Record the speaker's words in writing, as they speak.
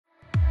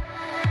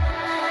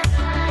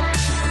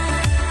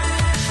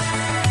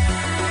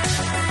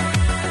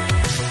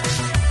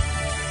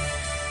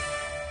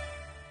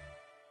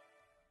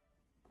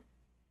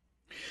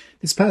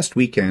This past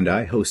weekend,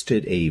 I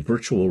hosted a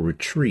virtual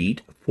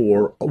retreat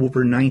for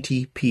over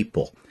 90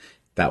 people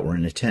that were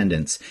in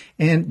attendance.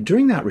 And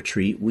during that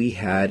retreat, we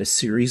had a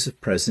series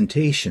of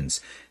presentations.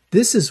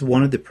 This is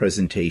one of the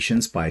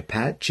presentations by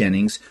Pat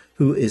Jennings,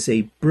 who is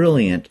a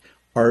brilliant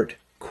art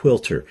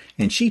quilter.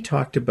 And she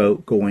talked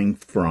about going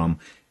from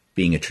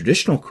being a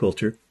traditional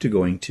quilter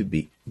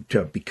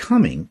to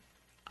becoming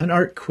an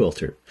art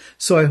quilter.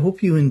 So I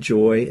hope you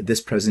enjoy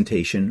this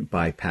presentation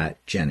by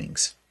Pat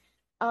Jennings.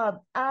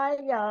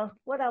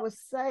 What I was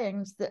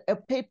saying is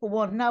that people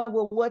want to know,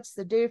 well, what's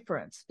the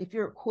difference? If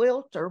you're a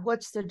quilter,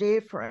 what's the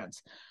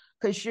difference?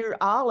 Because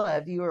all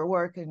of you are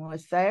working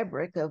with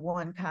fabric of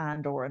one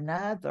kind or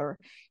another.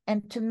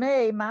 And to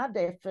me, my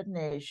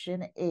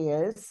definition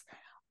is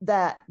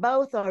that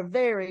both are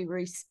very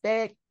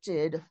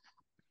respected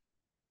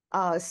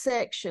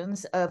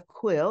sections of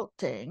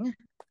quilting.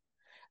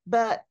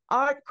 But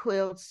art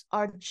quilts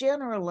are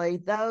generally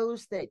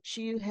those that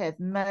you have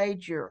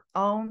made your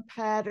own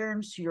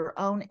patterns, your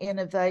own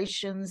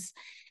innovations,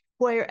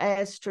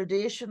 whereas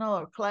traditional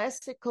or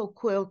classical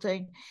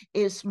quilting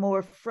is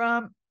more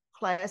from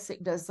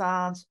classic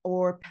designs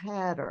or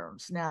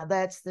patterns. Now,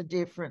 that's the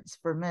difference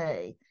for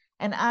me.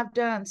 And I've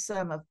done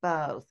some of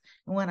both.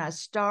 When I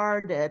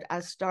started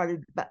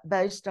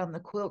based on the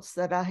quilts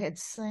that I had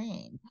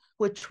seen,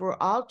 which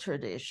were all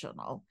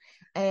traditional.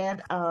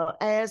 And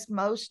as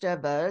most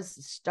of us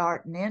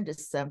starting into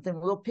something,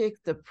 we'll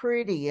pick the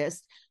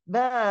prettiest,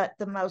 but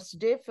the most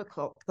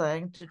difficult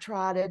thing to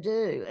try to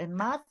do. And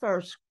my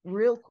first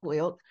real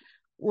quilt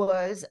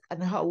was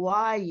an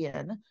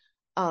Hawaiian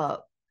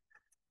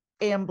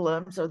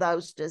emblems or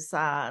those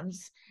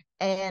designs.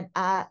 And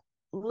I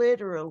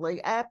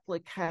literally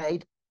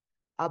appliqued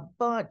a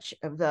bunch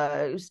of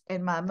those,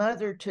 and my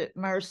mother took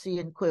mercy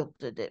and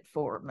quilted it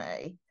for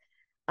me.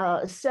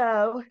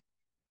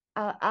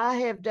 I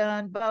have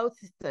done both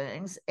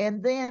things.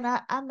 And then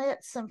I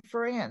met some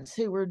friends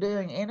who were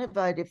doing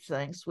innovative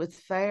things with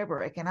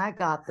fabric, and I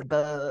got the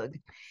bug.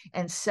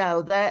 And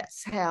so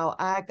that's how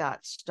I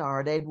got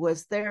started,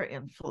 was their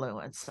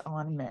influence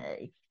on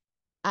me.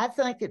 I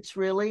think it's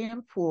really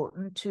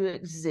important to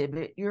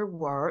exhibit your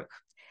work.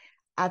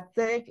 I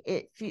think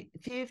if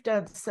you've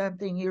done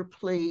something you're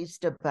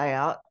pleased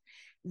about,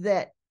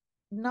 that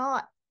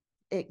not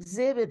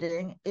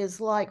exhibiting is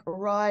like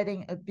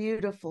writing a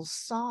beautiful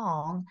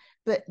song,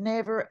 but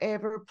never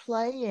ever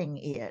playing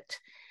it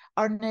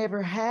or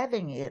never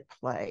having it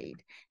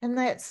played. And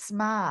that's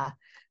my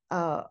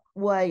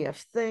way of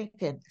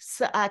thinking.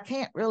 So I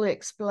can't really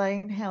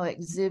explain how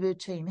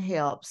exhibiting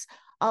helps.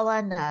 All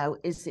I know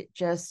is it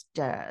just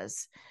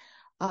does.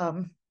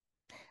 How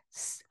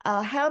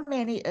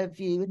many of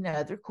you,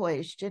 another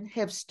question,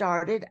 have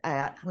started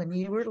out when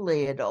you were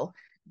little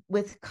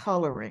with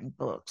coloring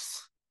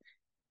books?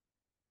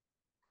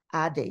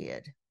 I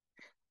did.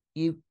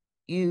 You,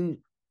 you,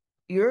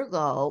 your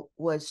goal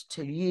was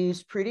to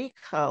use pretty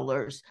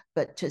colors,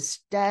 but to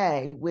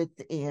stay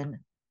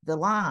within the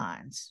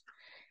lines.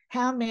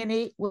 How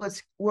many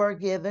were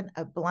given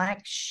a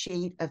blank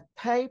sheet of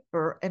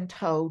paper and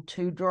told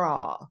to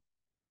draw?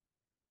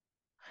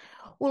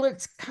 Well,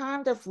 it's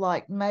kind of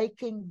like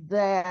making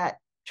that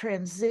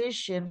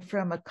transition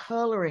from a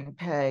coloring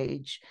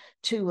page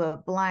to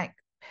a blank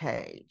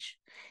page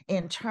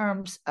in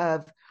terms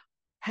of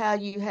how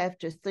you have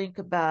to think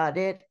about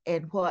it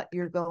and what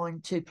you're going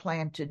to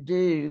plan to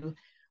do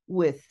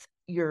with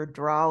your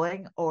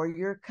drawing or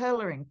your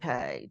coloring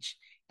page.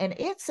 And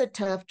it's a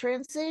tough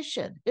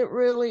transition. It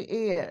really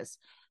is.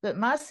 But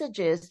my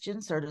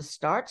suggestions are to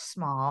start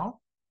small.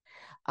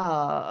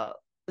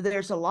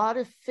 There's a lot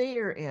of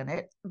fear in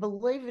it.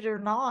 Believe it or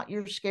not,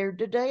 you're scared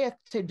to death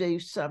to do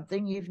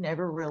something you've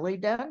never really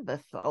done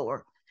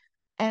before.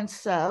 And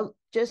so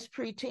just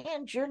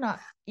pretend you're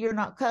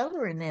not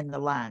coloring in the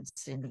lines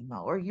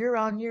anymore. You're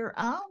on your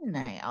own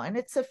now. And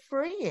it's a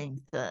freeing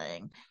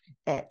thing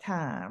at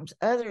times.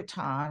 Other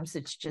times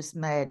it's just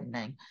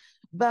maddening.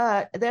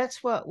 But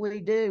that's what we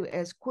do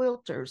as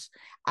quilters.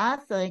 I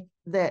think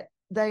that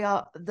they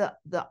are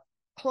the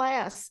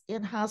class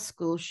in high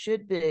school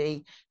should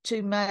be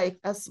to make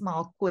a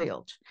small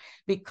quilt,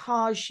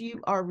 because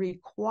you are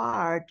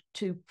required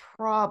to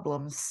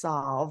problem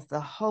solve the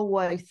whole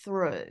way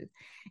through.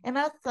 And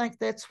I think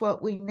that's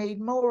what we need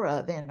more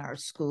of in our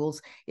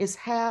schools, is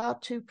how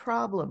to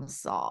problem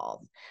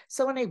solve.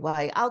 So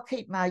anyway, I'll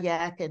keep my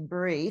yakking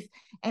brief.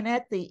 And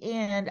at the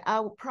end,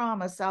 I will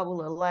promise I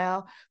will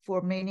allow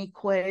for many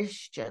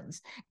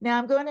questions. Now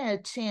I'm going to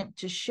attempt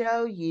to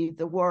show you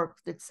the work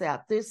that's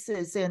out. This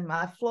is in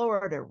my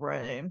Florida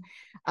room.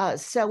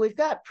 So we've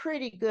got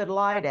pretty good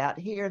light out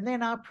here. And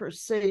then I'll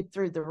proceed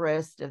through the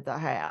rest of the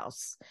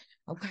house.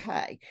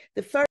 Okay,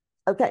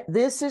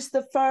 this is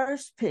the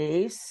first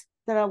piece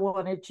that I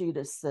wanted you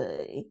to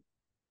see.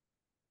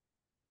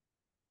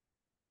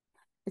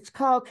 It's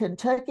called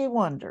Kentucky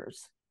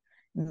Wonders.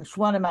 And it's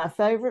one of my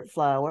favorite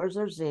flowers,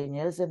 are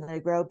zinnias, and they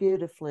grow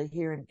beautifully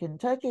here in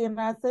Kentucky, and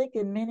I think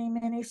in many,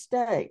 many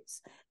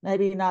states.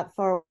 Maybe not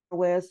far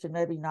west and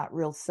maybe not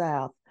real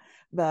south,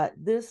 but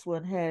this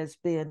one has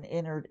been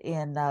entered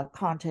in a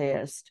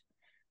contest.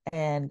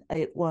 and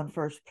it won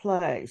first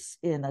place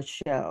in a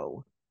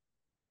show,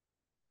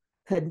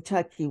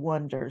 Kentucky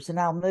Wonders. And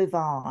I'll move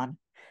on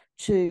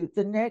to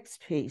the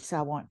next piece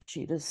I want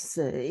you to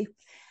see.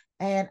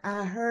 And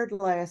I heard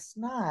last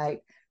night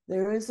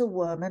there is a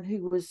woman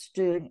who was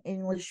doing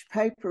English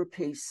paper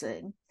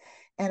piecing,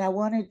 and I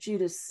wanted you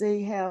to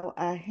see how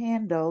I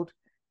handled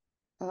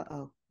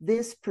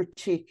this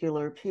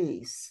particular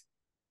piece.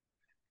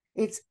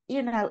 It's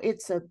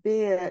a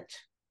bit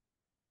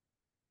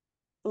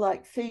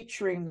like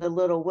featuring the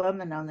little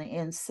woman on the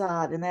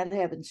inside, and that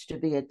happens to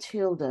be a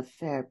Tilda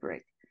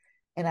fabric.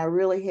 And I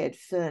really had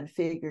fun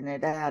figuring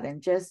it out.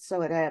 And just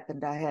so it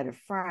happened, I had a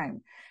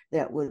frame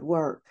that would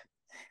work.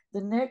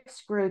 The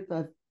next group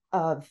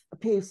of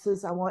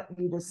pieces I want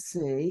you to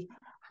see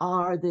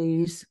are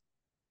these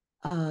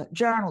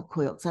journal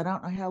quilts. I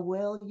don't know how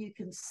well you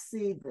can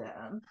see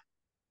them.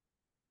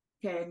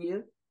 Can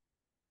you?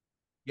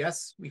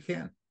 Yes, we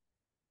can.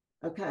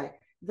 Okay.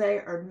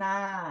 There are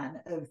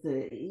 9 of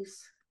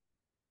these.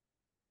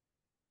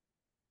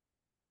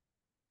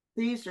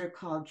 These are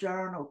called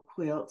journal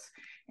quilts,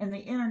 and the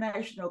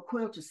International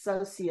Quilt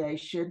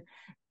Association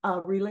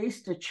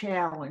released a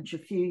challenge a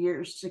few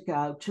years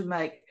ago to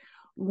make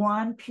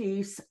one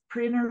piece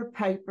printer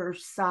paper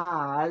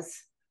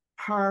size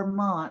per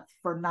month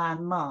for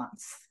 9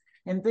 months.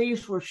 And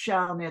these were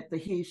shown at the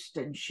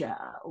Houston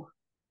show.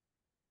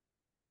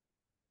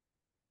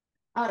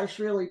 I was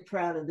really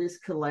proud of this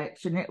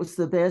collection. It was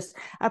the best.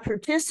 I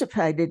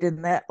participated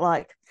in that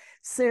like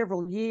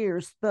several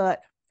years,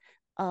 but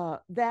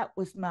that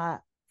was my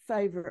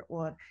favorite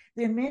one.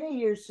 Then many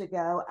years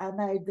ago, I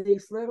made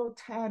these little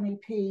tiny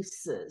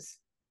pieces.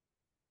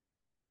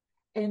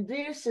 And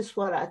this is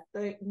what I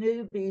think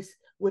newbies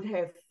would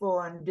have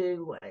fun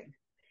doing.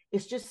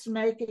 It's just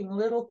making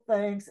little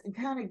things and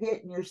kind of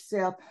getting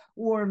yourself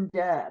warmed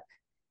up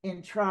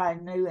in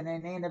trying new and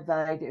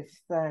innovative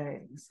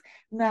things.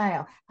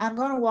 Now, I'm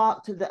going to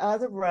walk to the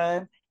other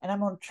room and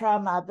I'm going to try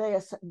my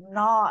best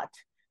not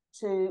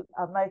to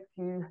make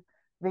you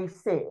be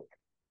sick.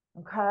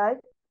 Okay?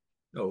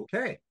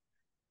 Okay.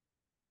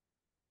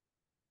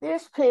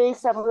 This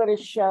piece I'm going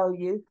to show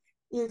you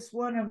is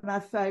one of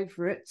my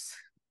favorites.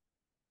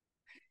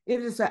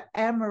 It is an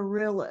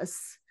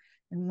amaryllis.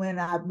 And when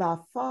my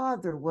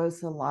father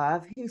was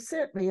alive, he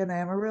sent me an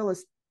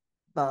amaryllis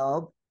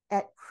bulb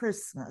at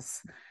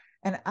Christmas.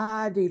 And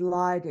I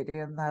delighted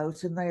in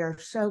those, and they are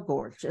so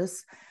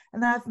gorgeous.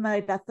 And I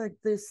think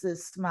this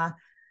is my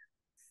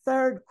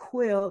 3rd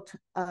quilt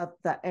of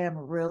the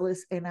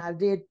amaryllis, and I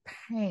did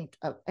paint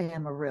of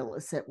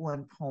amaryllis at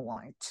one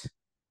point.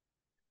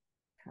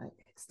 Okay.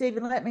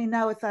 Stephen, let me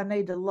know if I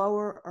need to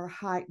lower or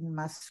heighten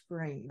my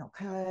screen,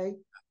 okay?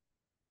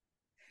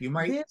 You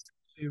might this,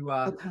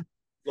 to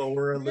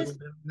lower a this, little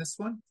bit on this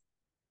one.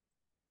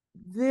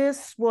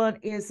 This one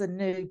is a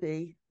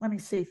newbie. Let me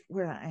see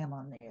where I am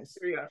on this.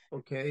 Yeah.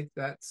 Okay,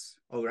 that's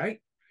all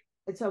right.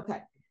 It's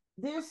okay.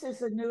 This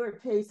is a newer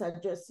piece I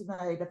just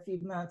made a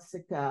few months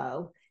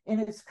ago, and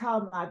it's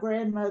called My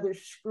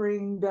Grandmother's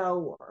Screen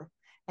Door.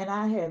 And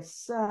I have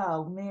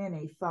so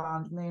many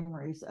fond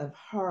memories of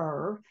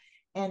her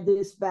and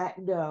this back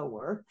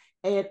door.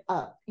 And,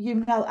 I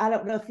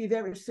don't know if you've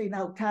ever seen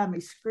old timey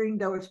screen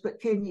doors,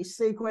 but can you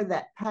see where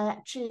that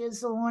patch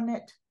is on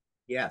it?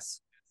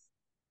 Yes.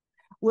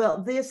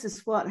 Well, this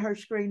is what her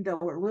screen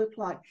door looked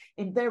like.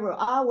 And there were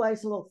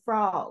always little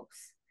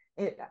frogs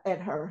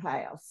at her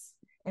house.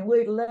 And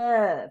we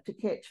loved to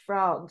catch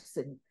frogs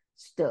and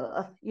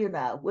stuff.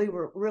 We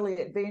were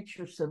really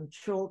adventuresome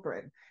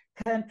children.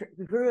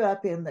 Grew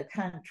up in the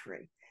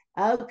country.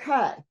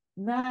 Okay,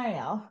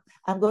 now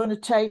I'm going to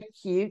take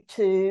you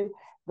to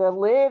the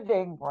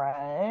living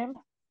room.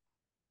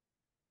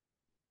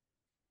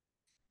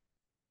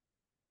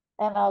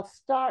 And I'll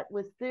start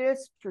with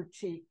this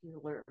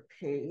particular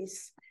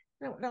piece.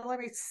 Now, let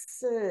me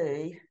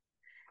see.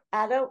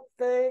 I don't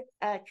think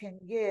I can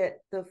get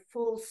the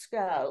full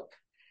scope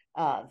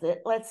of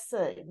it. Let's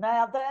see.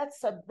 Now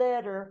that's a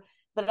better,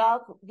 but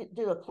I'll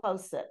do a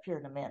close-up here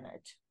in a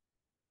minute.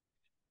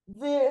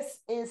 This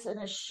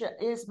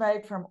is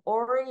made from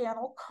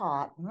Oriental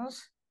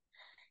cottons,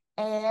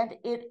 and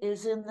it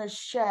is in the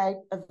shape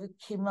of a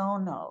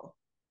kimono.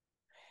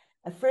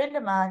 A friend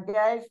of mine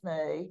gave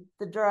me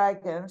the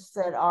dragons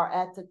that are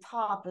at the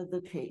top of the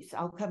piece.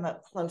 I'll come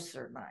up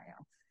closer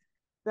now.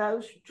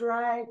 Those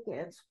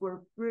dragons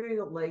were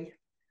really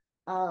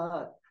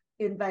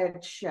in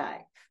bad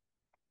shape.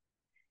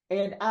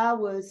 And I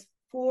was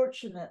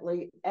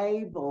fortunately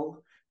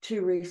able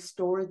to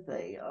restore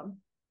them.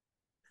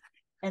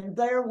 And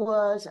there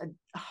was a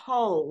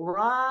hole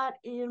right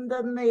in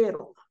the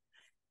middle.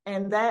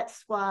 And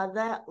that's why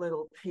that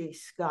little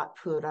piece got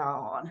put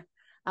on.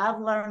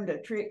 I've learned the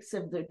tricks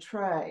of the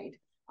trade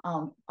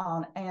on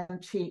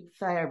antique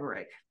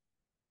fabric.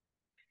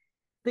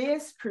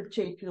 This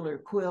particular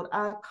quilt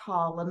I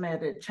call a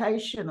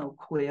meditational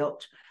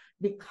quilt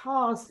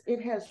because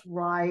it has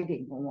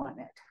writing on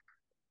it.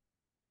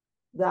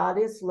 God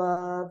is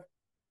love,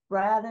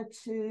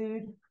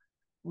 gratitude,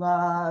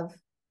 love,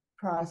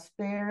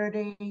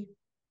 prosperity,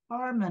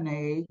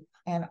 harmony,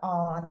 and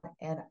on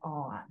and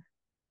on.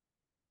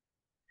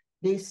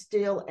 Be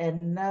still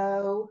and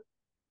know,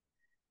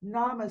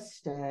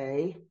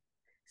 namaste,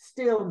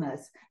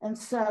 stillness. And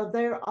so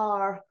there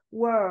are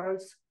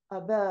words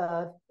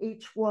above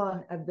each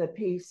one of the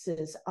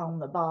pieces on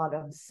the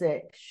bottom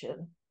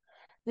section.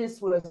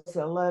 This was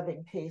a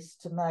loving piece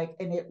to make,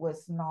 and it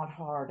was not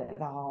hard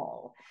at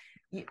all.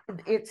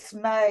 It's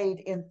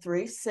made in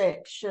 3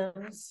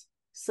 sections.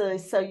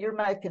 So you're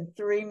making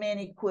 3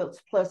 mini quilts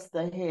plus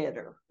the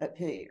header up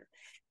here.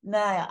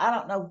 Now, I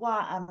don't know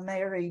why I'm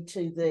married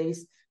to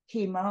these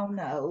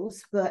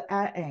kimonos, but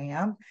I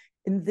am.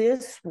 And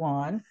this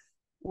one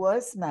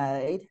was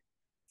made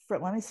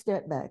from, let me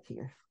step back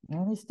here.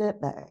 Let me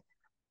step back.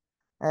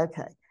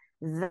 Okay.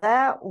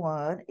 That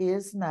one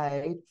is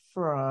made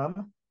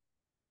from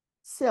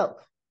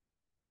silk.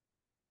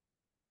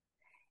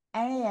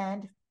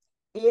 And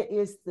it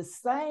is the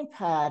same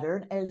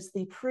pattern as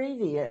the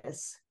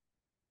previous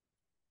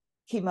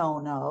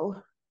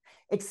kimono,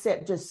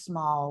 except just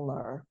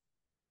smaller.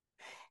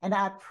 And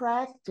I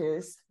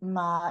practiced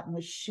my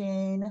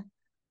machine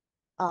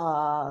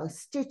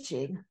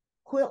stitching,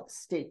 quilt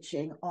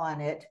stitching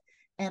on it,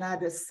 and I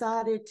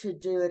decided to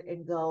do it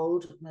in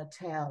gold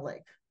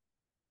metallic.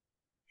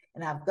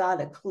 And I've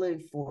got a clue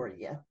for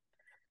you.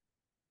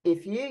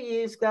 If you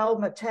use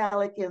gold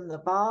metallic in the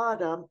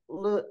bottom,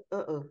 look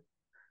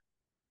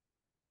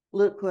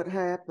what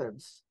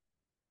happens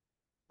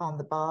on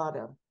the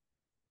bottom.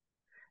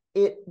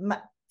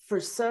 For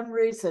some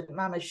reason,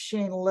 my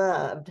machine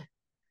loved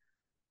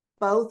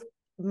both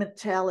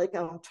metallic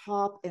on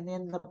top and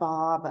in the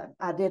bobbin.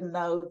 I didn't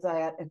know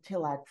that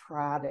until I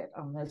tried it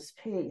on this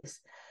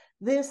piece.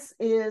 This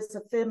is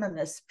a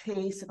feminist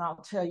piece, and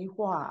I'll tell you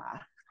why.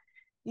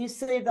 You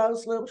see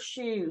those little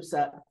shoes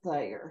up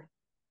there?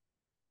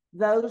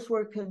 Those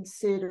were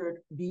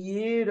considered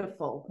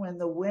beautiful when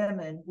the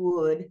women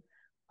would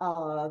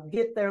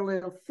get their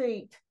little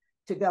feet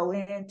to go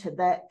into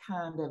that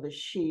kind of a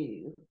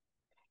shoe.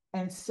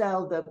 And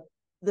so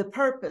the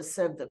purpose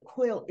of the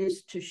quilt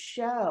is to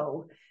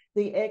show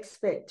the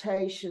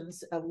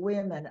expectations of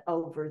women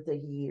over the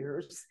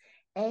years.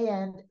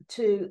 And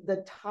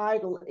the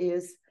title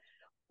is,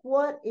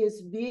 What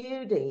is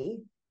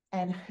Beauty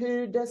and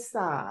Who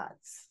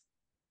Decides?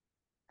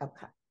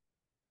 Okay.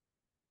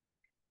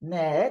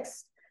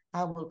 Next,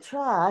 I will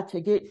try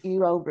to get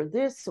you over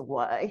this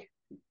way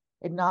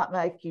and not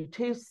make you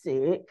too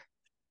sick.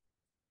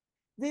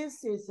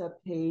 This is a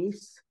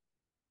piece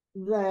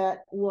that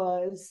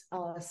was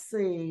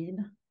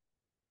seen.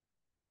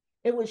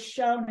 It was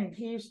shown in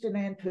Houston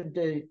and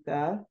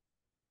Paducah.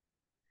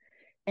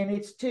 And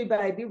it's 2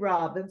 baby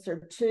robins, or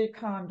 2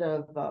 kind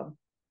of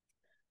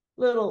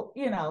little,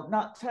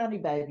 not tiny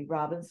baby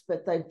robins,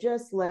 but they've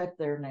just left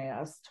their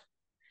nest.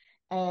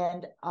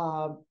 And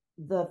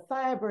the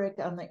fabric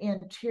on the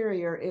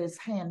interior is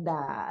hand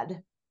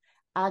dyed.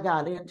 I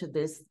got into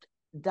this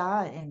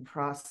dyeing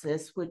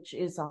process, which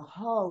is a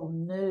whole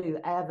new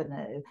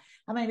avenue.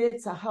 I mean,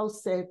 it's a whole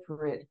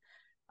separate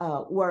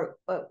work,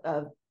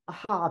 a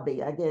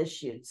hobby, I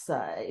guess you'd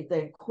say,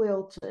 than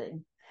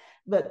quilting.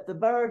 But the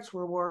birds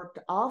were worked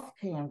off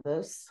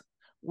canvas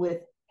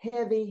with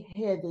heavy,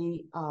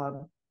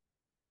 the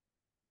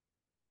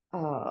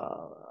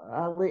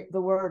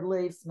word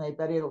leaves me,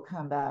 but it'll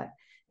come back.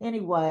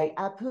 Anyway,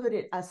 I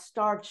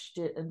starched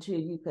it until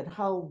you could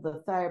hold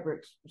the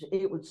fabric.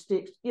 It would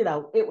stick,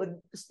 it would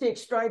stick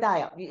straight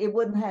out. It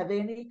wouldn't have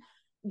any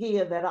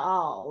give at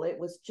all. It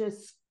was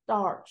just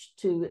starched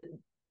to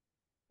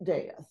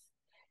death.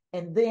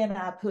 And then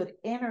I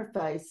put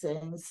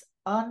interfacings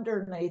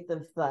underneath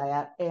of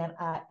that, and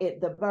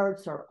the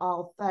birds are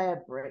all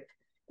fabric,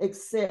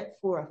 except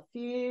for a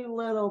few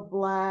little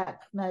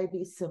black,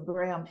 maybe some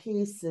brown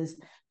pieces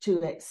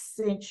to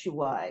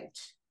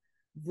accentuate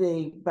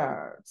the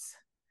birds.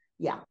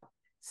 Yeah.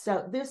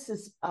 So this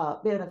has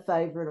been a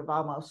favorite of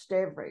almost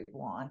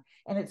everyone,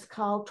 and it's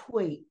called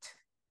Tweet.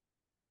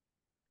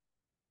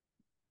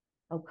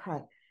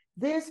 Okay.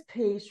 This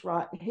piece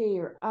right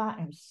here, I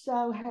am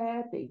so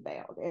happy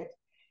about it.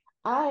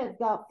 I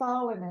have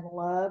fallen in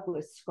love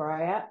with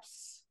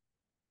scraps,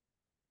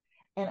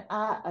 and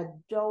I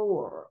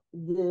adore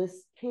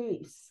this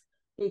piece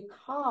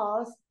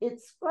because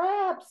it's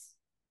scraps.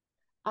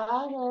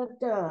 I have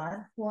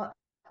done what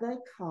they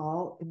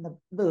call in the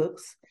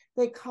books,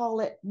 they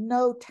call it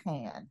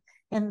no-tan.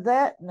 And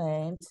that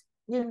means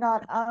you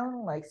not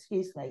only,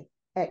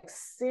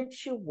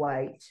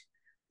 accentuate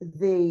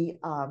the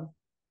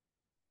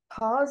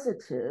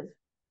positive,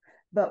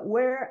 but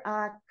where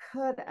I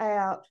cut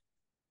out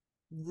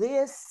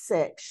this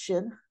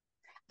section,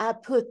 I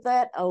put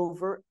that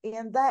over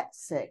in that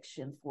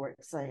section, for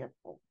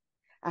example.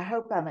 I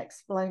hope I'm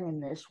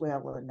explaining this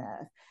well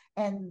enough.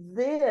 And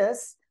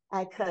this,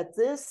 I cut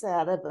this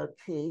out of a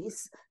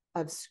piece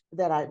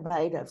that I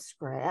made of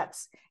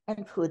scraps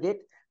and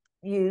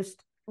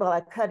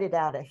I cut it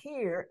out of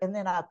here, and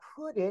then I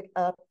put it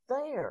up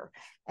there.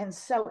 And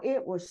so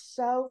it was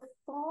so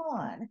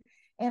fun.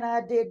 And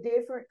I did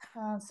different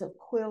kinds of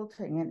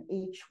quilting in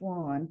each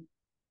one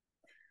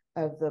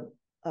of the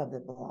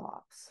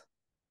blocks.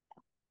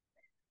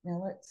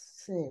 Now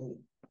let's see.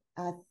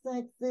 I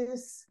think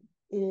this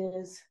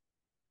is,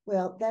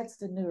 well, that's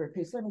the newer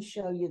piece. Let me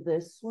show you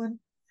this one.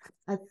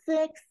 I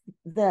think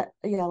that,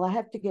 yeah, I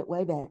have to get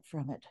way back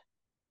from it.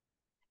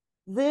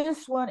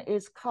 This one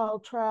is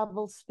called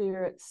Travel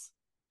Spirits.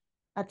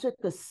 I took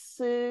a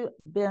Sue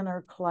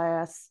Benner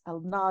class. I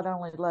not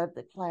only loved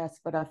the class,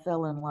 but I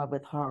fell in love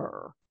with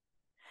her.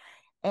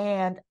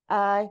 And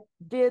I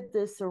did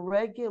this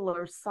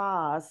irregular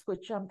size,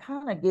 which I'm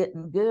kind of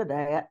getting good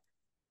at.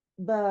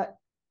 But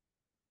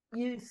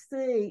you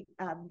see,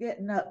 I'm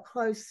getting up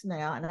close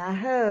now, and I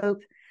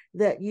hope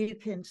that you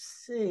can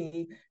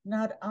see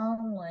not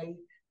only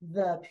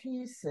the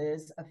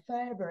pieces of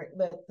fabric,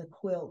 but the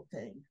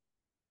quilting.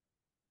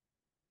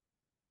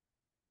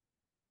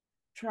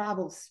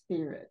 Travel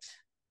Spirit.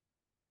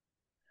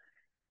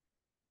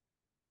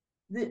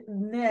 The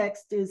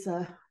next is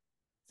a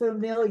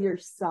familiar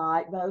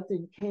sight, both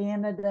in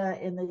Canada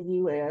and the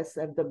US,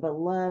 of the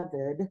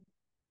beloved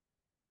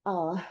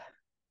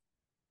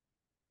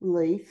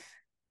leaf.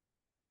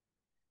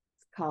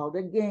 It's called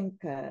a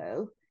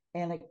ginkgo.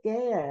 And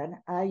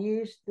again, I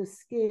used the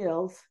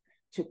skills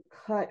to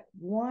cut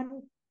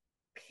one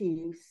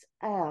piece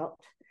out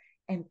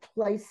and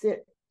place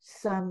it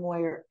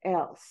somewhere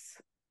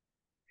else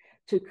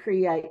to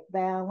create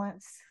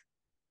balance.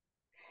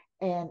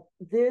 And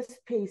this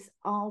piece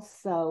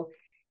also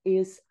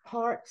is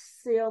part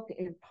silk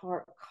and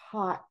part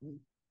cotton.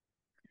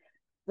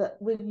 But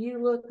when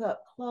you look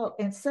up close,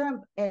 and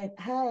some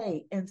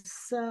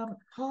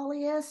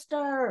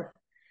polyester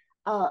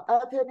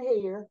up in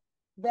here,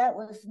 that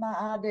was my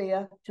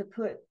idea to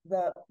put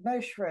the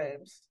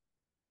mushrooms.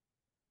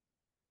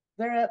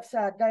 They're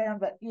upside down,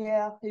 but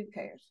yeah, who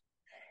cares?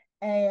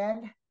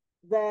 And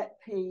that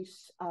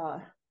piece,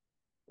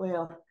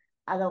 well,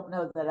 I don't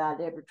know that I'd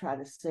ever try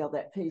to sell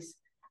that piece.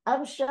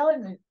 I'm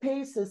showing the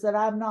pieces that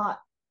I've not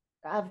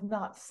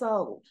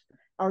sold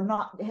or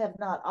have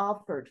not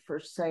offered for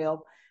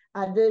sale.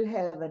 I do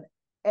have an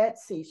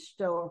Etsy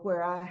store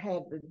where I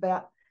have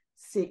about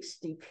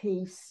 60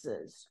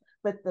 pieces,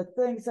 but the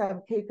things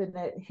I'm keeping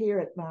here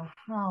at my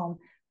home,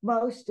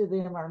 most of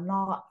them are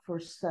not for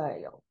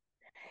sale.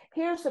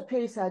 Here's a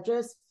piece I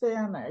just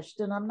finished,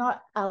 and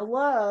I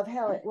love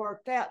how it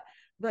worked out,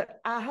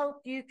 but I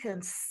hope you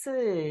can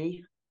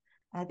see.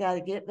 I got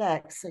to get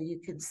back so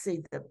you can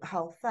see the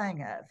whole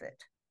thing of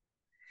it.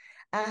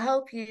 I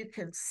hope you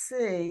can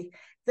see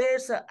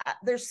there's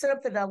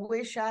something I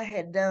wish I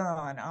had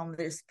done on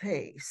this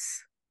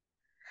piece.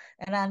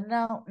 And I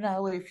don't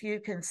know if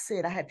you can see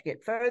it. I have to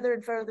get further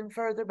and further and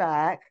further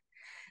back.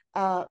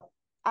 Uh,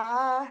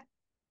 I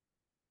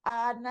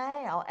I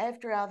now,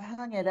 after I've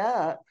hung it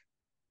up,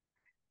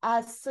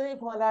 I see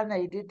what I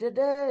needed to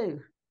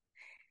do.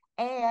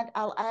 And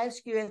I'll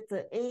ask you at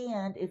the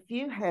end if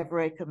you have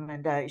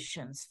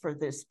recommendations for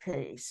this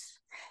piece.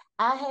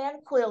 I hand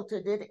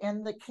quilted it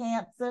in the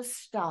canvas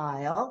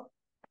style,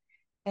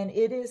 and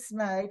it is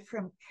made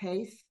from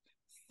Cape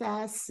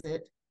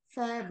Facet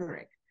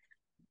fabric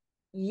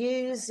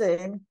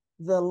using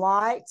the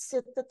lights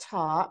at the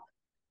top,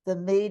 the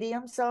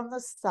mediums on the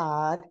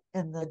side,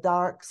 and the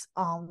darks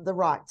on the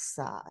right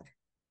side.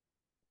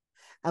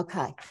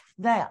 Okay,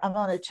 now I'm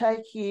going to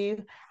take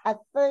you, I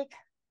think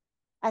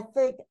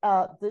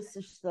this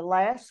is the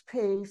last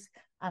piece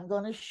I'm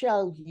going to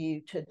show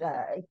you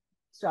today.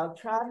 So I'll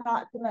try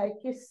not to make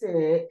you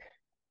sick.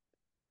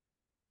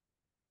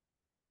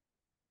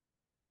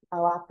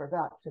 Oh, I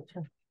forgot to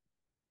turn.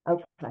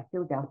 Okay,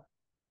 here we go.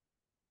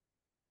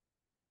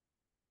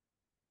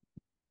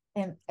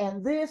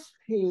 And this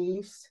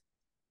piece,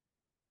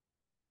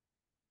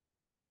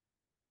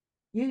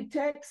 you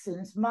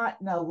Texans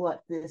might know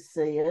what this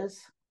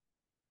is.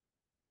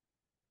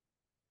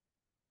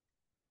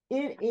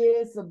 It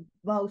is the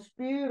most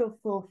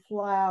beautiful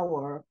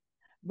flower,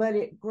 but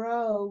it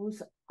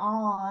grows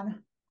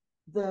on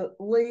the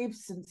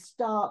leaves and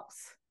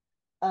stalks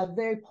of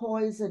very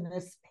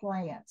poisonous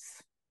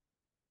plants.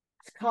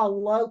 It's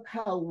called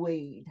loco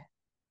weed.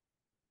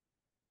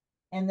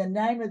 And the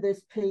name of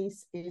this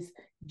piece is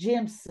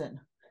Jimson,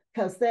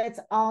 because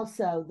that's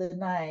also the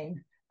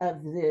name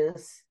of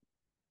this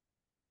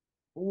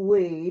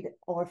weed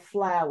or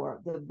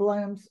flower. The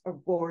blooms are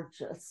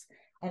gorgeous.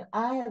 And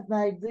I have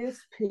made this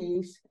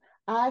piece.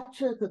 I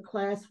took a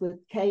class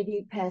with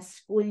Katie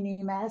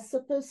Pasquini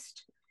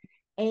Masochist,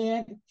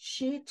 and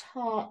she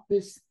taught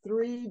this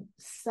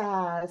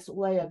 3-size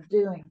way of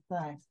doing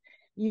things.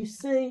 You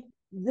see,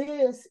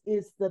 this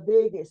is the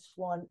biggest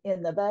one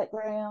in the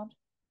background.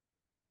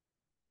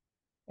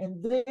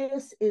 And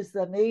this is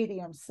the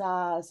medium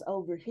size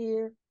over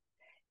here.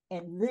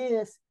 And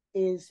this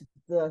is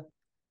the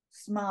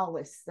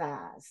smallest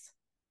size.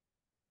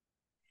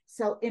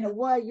 So in a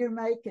way, you're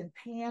making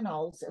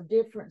panels of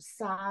different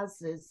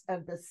sizes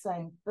of the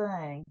same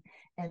thing,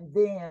 and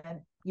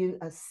then you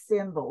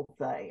assemble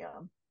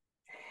them.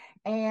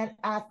 And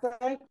I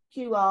thank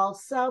you all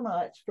so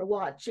much for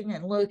watching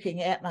and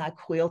looking at my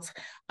quilts.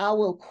 I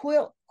will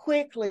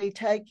quickly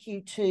take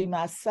you to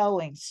my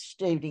sewing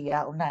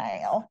studio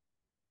now.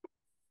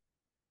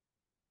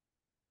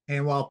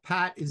 And while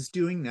Pat is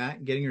doing that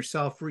and getting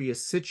herself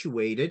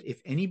situated,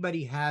 if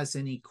anybody has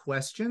any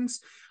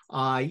questions,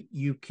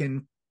 you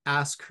can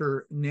ask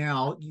her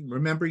now.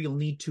 Remember, you'll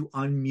need to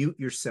unmute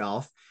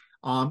yourself.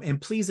 And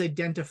please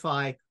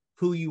identify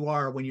who you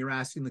are when you're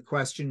asking the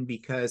question,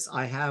 because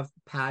I have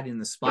Pat in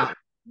the spot at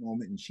the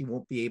moment and she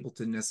won't be able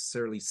to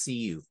necessarily see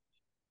you.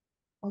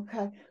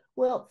 Okay.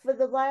 Well, for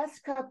the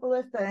last couple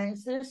of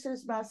things, this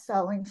is my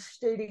sewing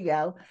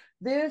studio.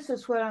 This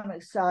is what I'm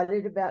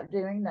excited about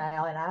doing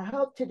now, and I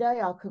hope today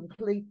I'll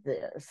complete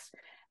this.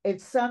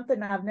 It's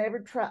something I've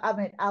never tried. I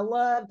mean, I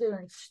love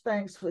doing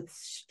things with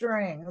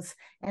strings,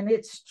 and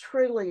it's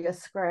truly a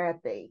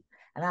scrappy,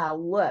 and I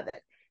love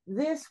it.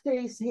 This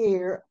piece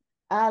here,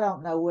 I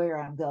don't know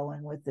where I'm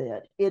going with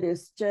it. It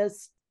is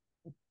just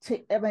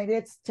I mean,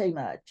 it's too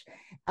much.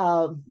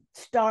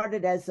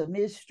 Started as a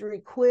mystery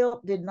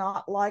quilt, did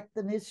not like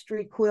the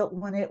mystery quilt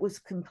when it was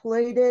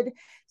completed.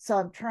 So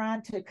I'm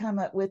trying to come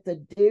up with a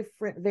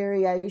different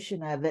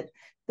variation of it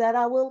that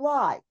I will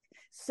like.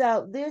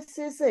 So this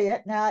is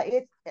it. Now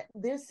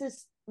this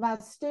is my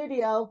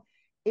studio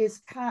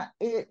is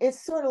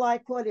it's sort of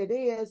like what it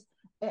is,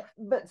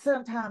 but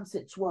sometimes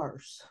it's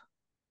worse.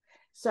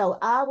 So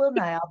I will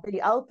now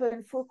be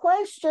open for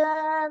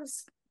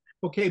questions.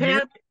 Okay,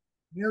 Pat,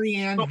 Mary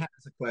Ann oh,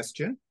 has a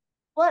question.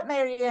 What,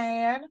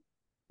 Marianne?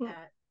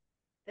 Pat,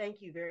 thank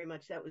you very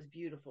much. That was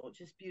beautiful.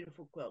 Just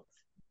beautiful quilts.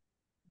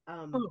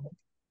 oh,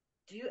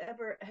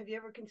 Have you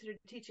ever considered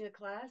teaching a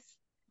class?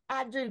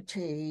 I do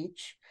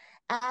teach.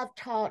 I've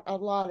taught a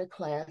lot of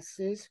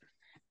classes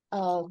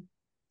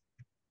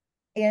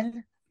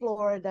in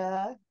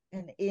Florida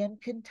and in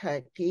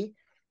Kentucky.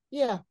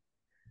 Yeah,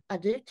 I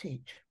do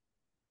teach.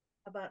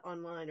 How about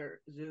online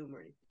or Zoom or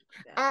anything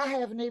like that? I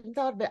haven't even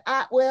thought about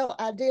it. Well,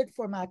 I did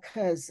for my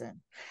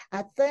cousin.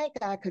 I think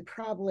I could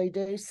probably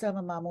do some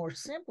of my more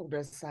simple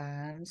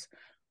designs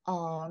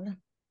on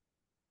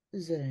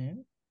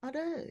Zoom. I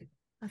do.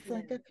 I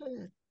think I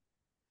could.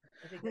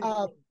 I think that'd be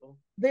wonderful.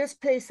 This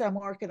piece I'm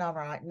working on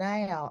right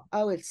now,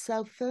 oh, it's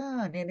so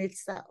fun and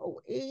it's so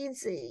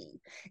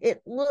easy.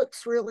 It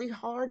looks really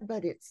hard,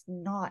 but it's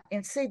not.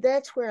 And see,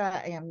 that's where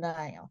I am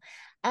now.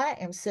 I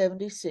am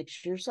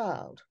 76 years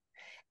old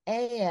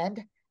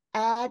and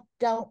I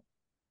don't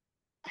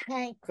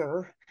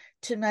hanker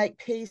to make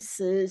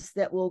pieces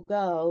that will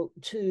go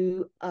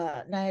to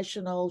a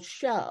national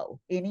show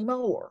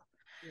anymore.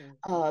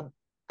 Yeah.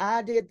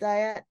 I did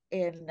that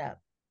and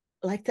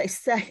like they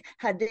say,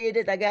 I did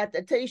it. I got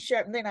the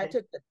t-shirt and then I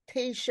took the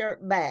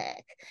t-shirt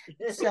back.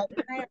 So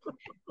now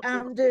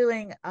I'm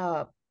doing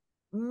I'm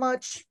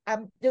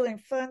doing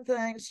fun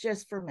things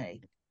just for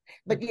me.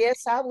 But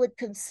yes, I would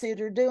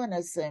consider doing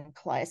a Zoom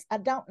class. I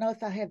don't know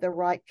if I have the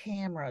right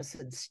cameras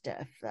and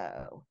stuff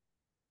though.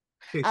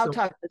 Okay, I'll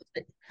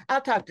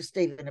talk to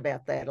Stephen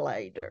about that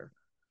later.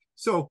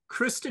 so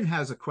Kristen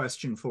has a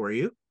question for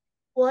you.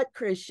 What,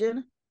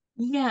 Christian?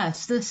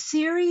 Yes, the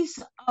series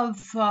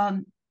of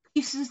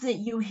pieces that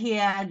you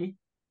had,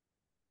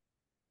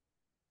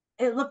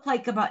 it looked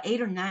like about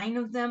 8 or 9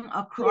 of them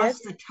across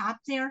Yes. the top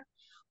there.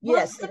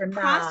 Yes, What's the there are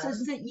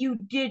process 9. that you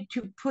did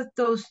to put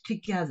those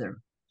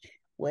together?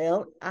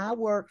 Well, I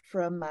worked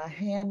from my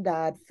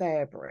hand-dyed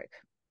fabric,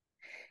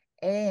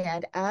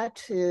 and I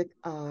took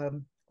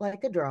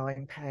like a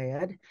drawing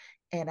pad,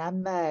 and I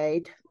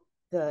made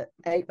the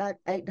 8 by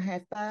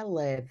 8.5 by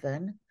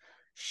 11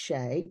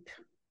 shape.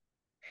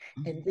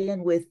 And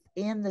then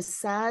within the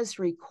size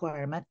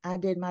requirement, I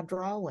did my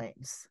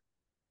drawings.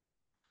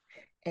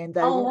 And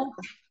they were Oh,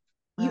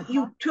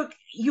 you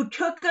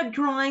took a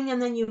drawing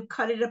and then you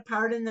cut it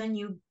apart and then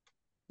you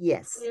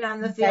yes. put it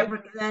on the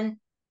fabric and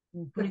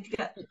then put it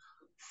together.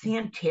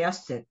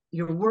 Fantastic.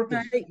 Your work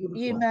is beautiful.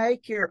 You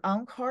make your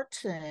own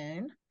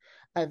cartoon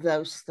of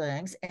those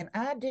things. And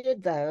I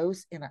did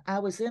those, and I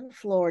was in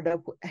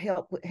Florida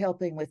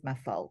helping with my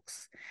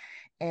folks.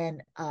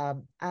 And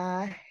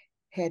I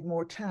had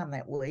more time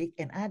that week,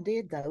 and I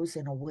did those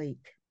in a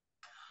week.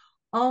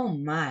 Oh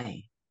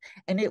my.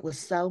 And it was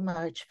so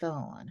much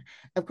fun.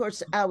 Of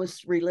course, I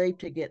was relieved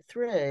to get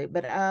through,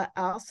 but I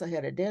also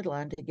had a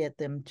deadline to get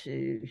them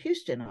to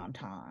Houston on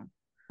time.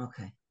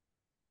 Okay.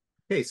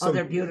 Okay, Oh,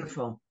 they're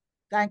beautiful.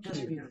 Thank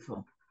Just you.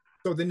 beautiful.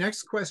 So the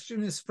next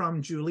question is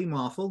from Julie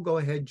Moffel. Go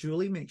ahead,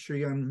 Julie. Make sure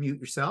you unmute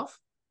yourself.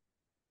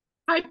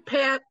 hi,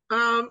 Pat.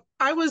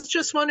 I was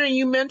just wondering,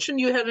 you mentioned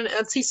you had an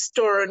Etsy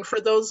store, and for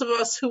those of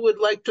us who would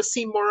like to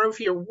see more of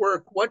your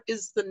work, what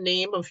is the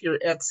name of your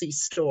Etsy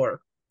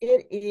store?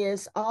 It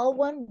is all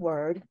one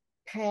word,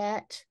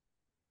 Pat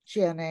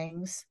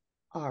Jennings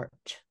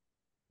Art.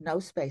 No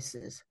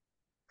spaces.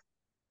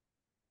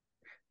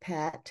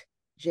 Pat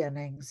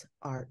Jennings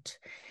Art.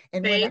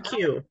 And Thank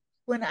you.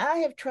 when I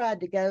have tried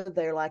to go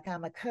there like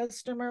I'm a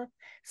customer,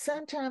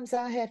 sometimes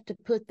I have to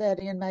put that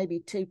in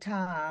maybe 2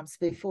 times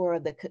before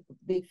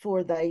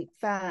they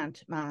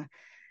find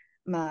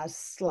my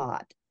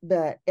slot.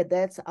 But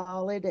that's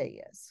all it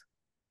is.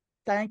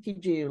 Thank you,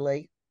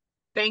 Julie.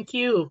 Thank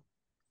you.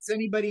 Does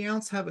anybody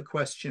else have a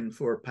question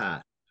for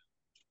Pat?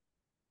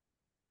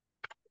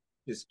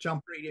 Just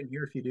jump right in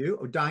here if you do.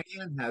 Oh,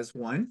 Diane has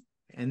one.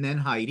 And then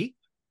Heidi.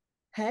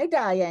 Hey,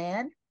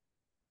 Diane.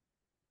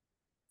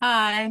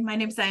 Hi, my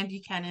name is Diane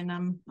Buchanan.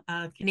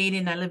 I'm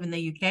Canadian. I live in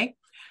the UK.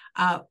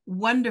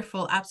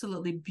 Wonderful,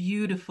 absolutely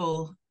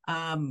beautiful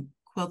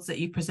quilts that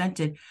you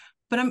presented.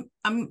 But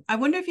I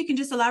wonder if you can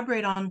just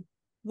elaborate on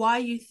why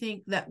you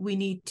think that we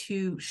need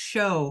to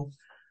show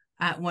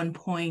at one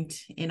point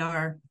in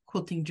our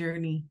quilting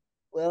journey.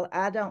 Well,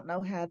 I don't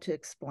know how to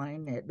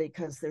explain it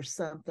because there's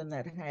something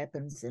that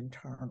happens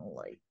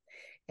internally,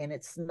 and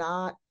it's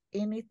not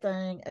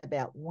anything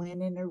about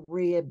winning a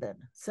ribbon.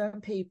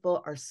 Some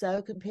people are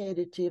so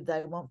competitive,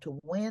 they want to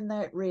win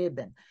that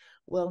ribbon.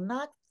 Well,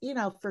 not,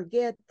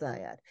 forget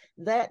that.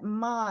 That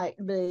might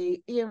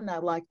be,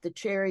 like the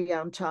cherry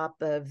on top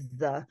of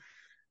the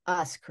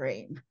ice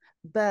cream.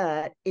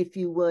 But if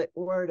you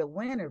were to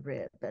win a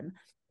ribbon,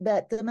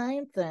 but the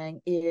main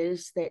thing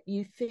is that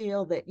you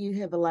feel that you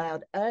have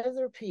allowed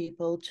other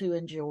people to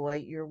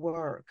enjoy your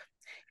work.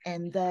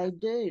 And they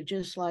do,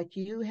 just like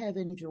you have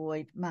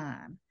enjoyed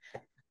mine.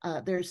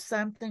 There's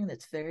something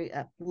that's very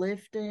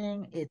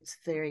uplifting, it's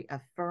very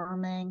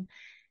affirming.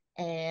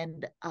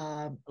 And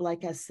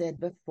like I said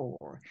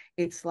before,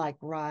 it's like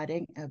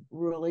writing a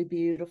really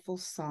beautiful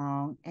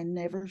song and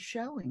never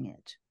showing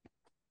it.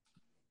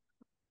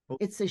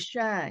 It's a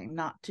shame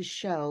not to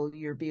show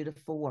your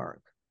beautiful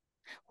work,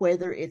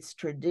 whether it's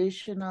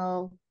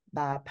traditional,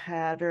 by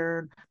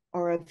pattern,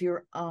 or of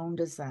your own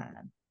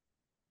design.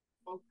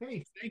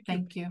 Okay, thank you.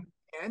 Thank you.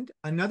 And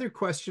another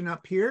question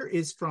up here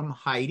is from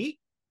Heidi.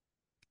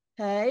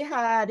 Hey,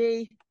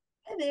 Heidi.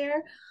 Hi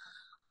there.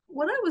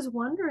 What I was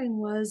wondering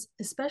was,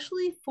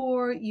 especially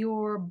for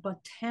your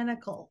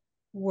botanical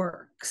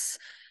works,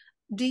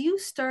 do you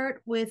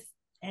start with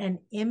an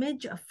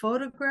image, a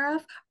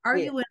photograph? Are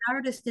Yeah. you an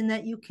artist in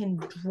that you can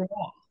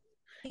draw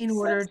in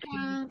order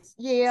to?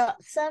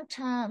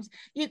 Sometimes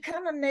you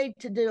kind of need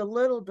to do a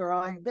little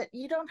drawing, but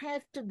you don't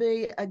have to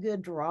be a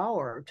good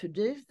drawer to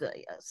do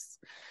this.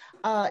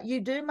 You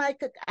do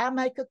I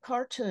make a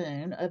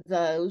cartoon of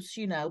those,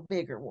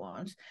 bigger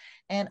ones,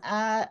 and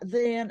I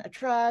then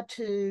try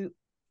to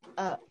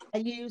I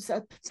use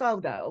a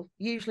photo.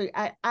 Usually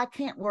I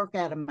can't work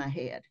out of my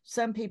head.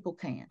 Some people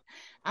can.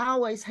 I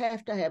always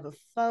have to have a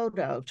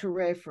photo to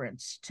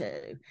reference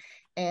to.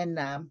 And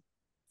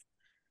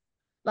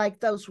like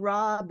those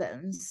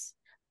robins,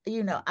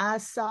 I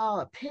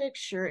saw a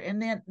picture,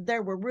 and then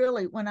there were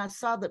really, when I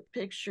saw the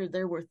picture,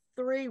 there were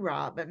three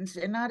robins,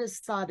 and I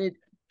decided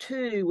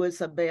two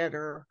was a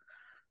better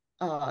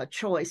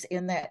choice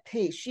in that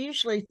piece.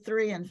 Usually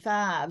 3 and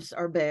 5s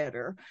are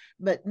better,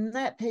 but in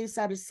that piece,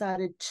 I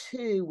decided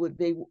two would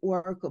be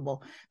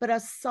workable. But I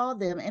saw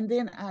them, and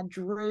then I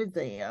drew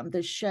them,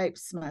 the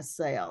shapes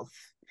myself.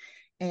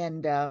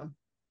 And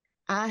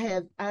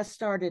I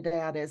started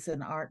out as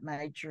an art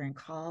major in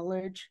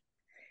college,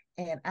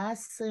 and I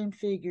soon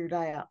figured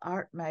out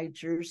art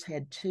majors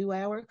had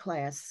 2-hour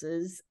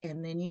classes,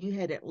 and then you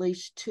had at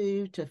least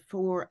 2 to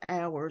 4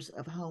 hours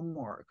of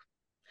homework.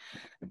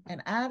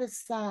 And I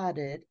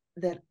decided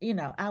that,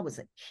 I was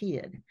a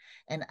kid,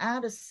 and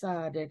I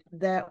decided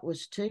that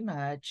was too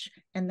much.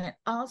 And that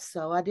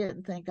also I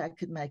didn't think I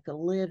could make a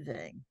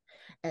living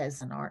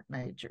as an art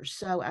major.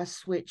 So I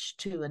switched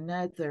to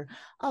another,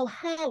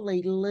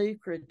 highly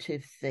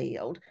lucrative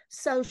field,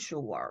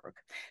 social work.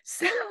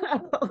 So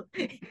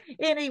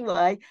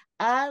anyway,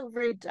 I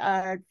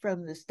retired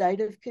from the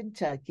state of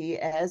Kentucky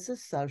as a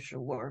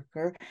social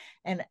worker.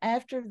 And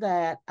after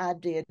that, I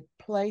did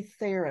play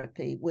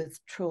therapy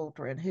with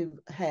children who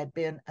had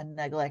been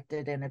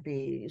neglected and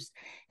abused.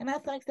 And I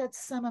think that's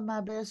some of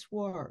my best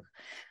work.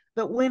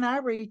 But when I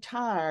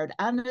retired,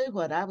 I knew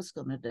what I was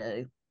going to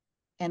do.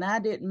 And I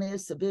didn't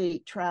miss a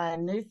beat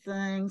trying new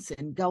things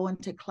and going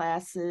to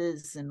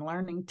classes and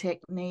learning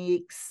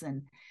techniques.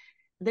 And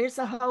there's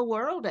a whole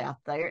world out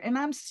there. And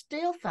I'm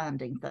still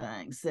finding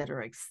things that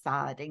are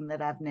exciting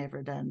that I've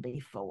never done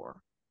before.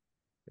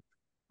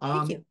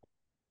 Thank you.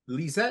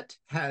 Lisette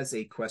has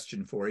a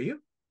question for you.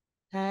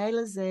 Hey,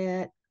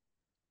 Lizette.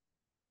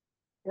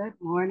 Good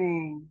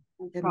morning.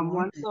 Good From one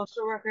morning.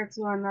 social worker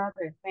to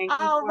another. Thank you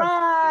All for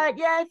right.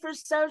 Yay for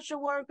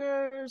social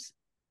workers.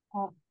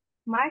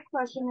 my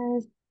question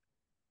is,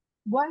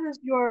 what is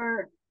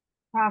your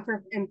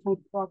process in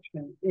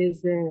construction?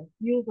 Is it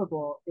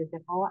usable? Is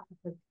it all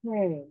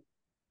okay?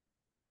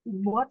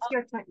 What's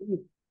your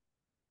technique?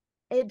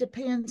 It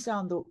depends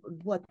on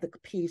what the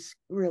piece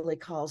really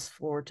calls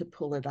for to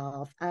pull it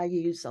off. I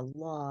use a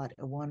lot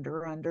of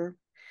Wonder Under,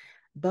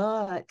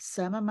 but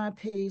some of my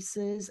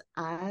pieces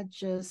I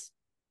just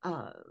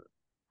I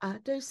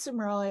do some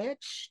raw edge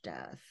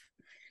stuff,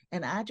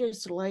 and I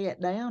just lay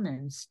it down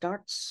and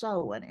start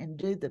sewing and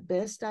do the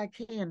best I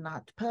can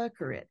not to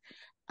pucker it.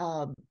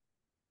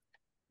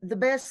 The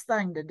best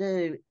thing to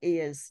do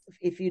is,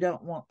 if you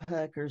don't want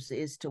puckers,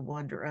 is to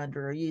Wonder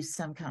Under or use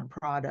some kind of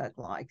product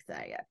like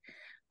that.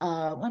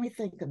 Let me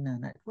think a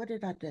minute. What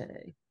did I do?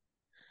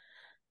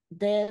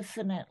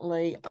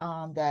 Definitely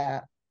on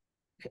the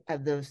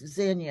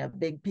zinnia,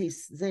 big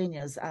piece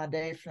zinnias, I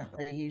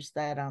definitely used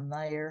that on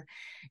there.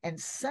 And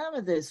some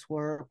of this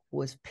work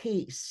was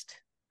pieced.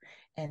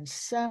 and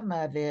some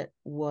of it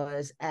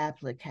was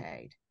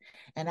applique.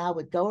 And I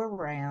would go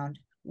around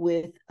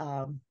with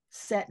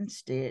satin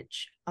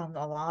stitch on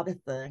a lot of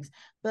things,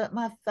 but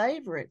my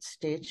favorite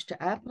stitch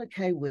to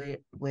applique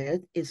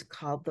with is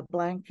called the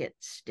blanket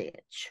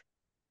stitch.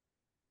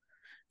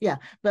 Yeah,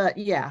 but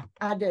yeah,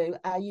 I do.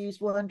 I use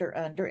Wonder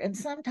Under, and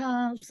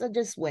sometimes I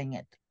just wing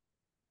it.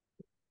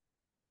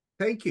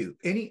 Thank you.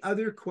 Any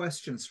other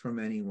questions from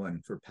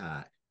anyone for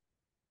Pat?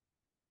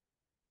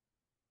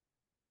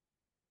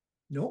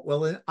 No, well,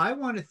 then I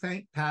want to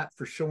thank Pat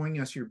for showing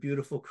us your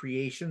beautiful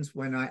creations.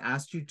 When I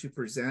asked you to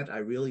present, I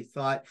really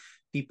thought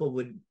people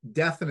would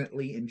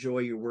definitely enjoy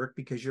your work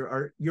because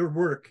your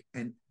work,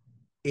 and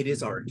it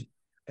is art,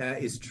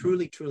 is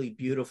truly, truly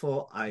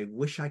beautiful. I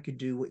wish I could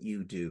do what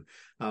you do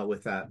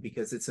with that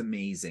because it's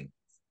amazing.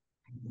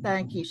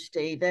 Thank you,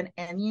 Stephen.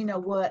 And you know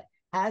what?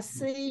 I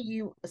see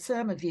you,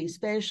 some of you,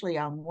 especially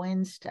on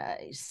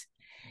Wednesdays,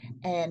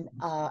 and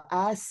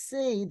I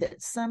see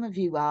that some of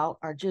you all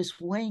are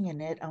just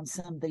winging it on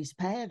some of these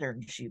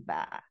patterns you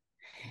buy.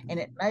 And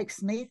it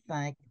makes me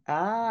think,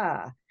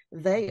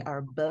 they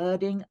are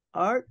budding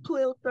art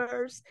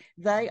quilters.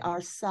 They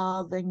are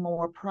solving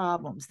more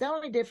problems. The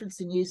only difference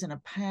in using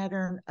a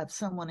pattern of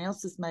someone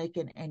else's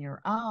making and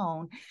your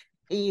own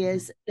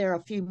is there are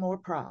a few more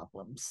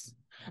problems.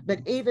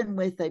 But even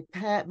with a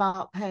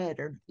bought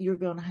pattern, you're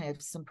going to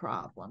have some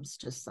problems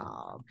to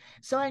solve.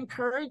 So I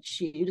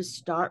encourage you to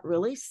start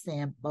really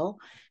simple.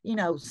 You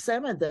know,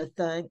 some of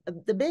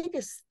the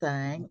biggest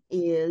thing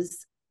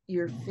is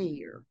your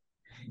fear.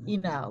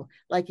 You know,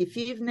 like if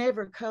you've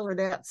never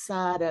colored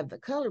outside of the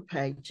color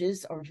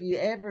pages, or if you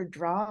ever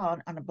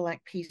drawn on a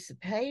blank piece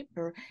of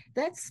paper,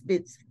 that's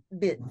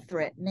bit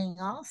threatening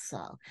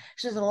also.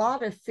 So there's a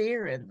lot of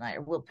fear in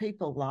there. Will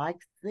people like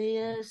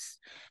this?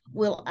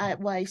 Will I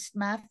waste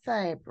my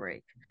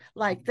fabric?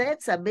 Like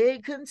that's a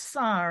big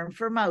concern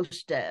for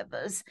most of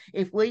us,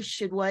 if we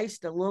should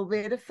waste a little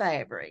bit of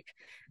fabric.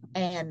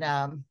 And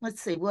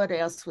let's see, what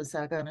else was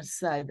I going to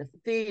say? The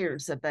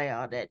fears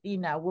about it. You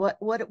know, what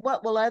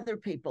will other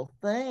people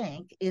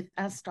think if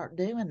I start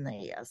doing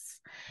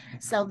this?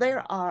 So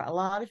there are a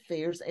lot of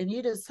fears, and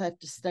you just have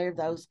to stare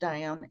those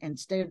down and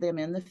stare them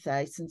in the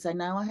face and say,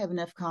 no, I have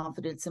enough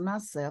confidence in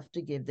myself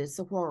to give this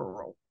a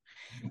whirl.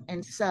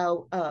 And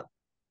so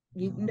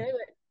you can do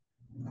it.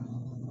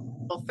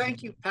 Well,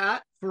 thank you,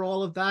 Pat, for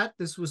all of that.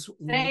 This was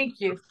Thank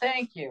you.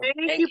 Thank you.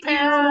 Thank you,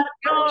 Pat.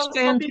 That was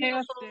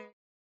fantastic.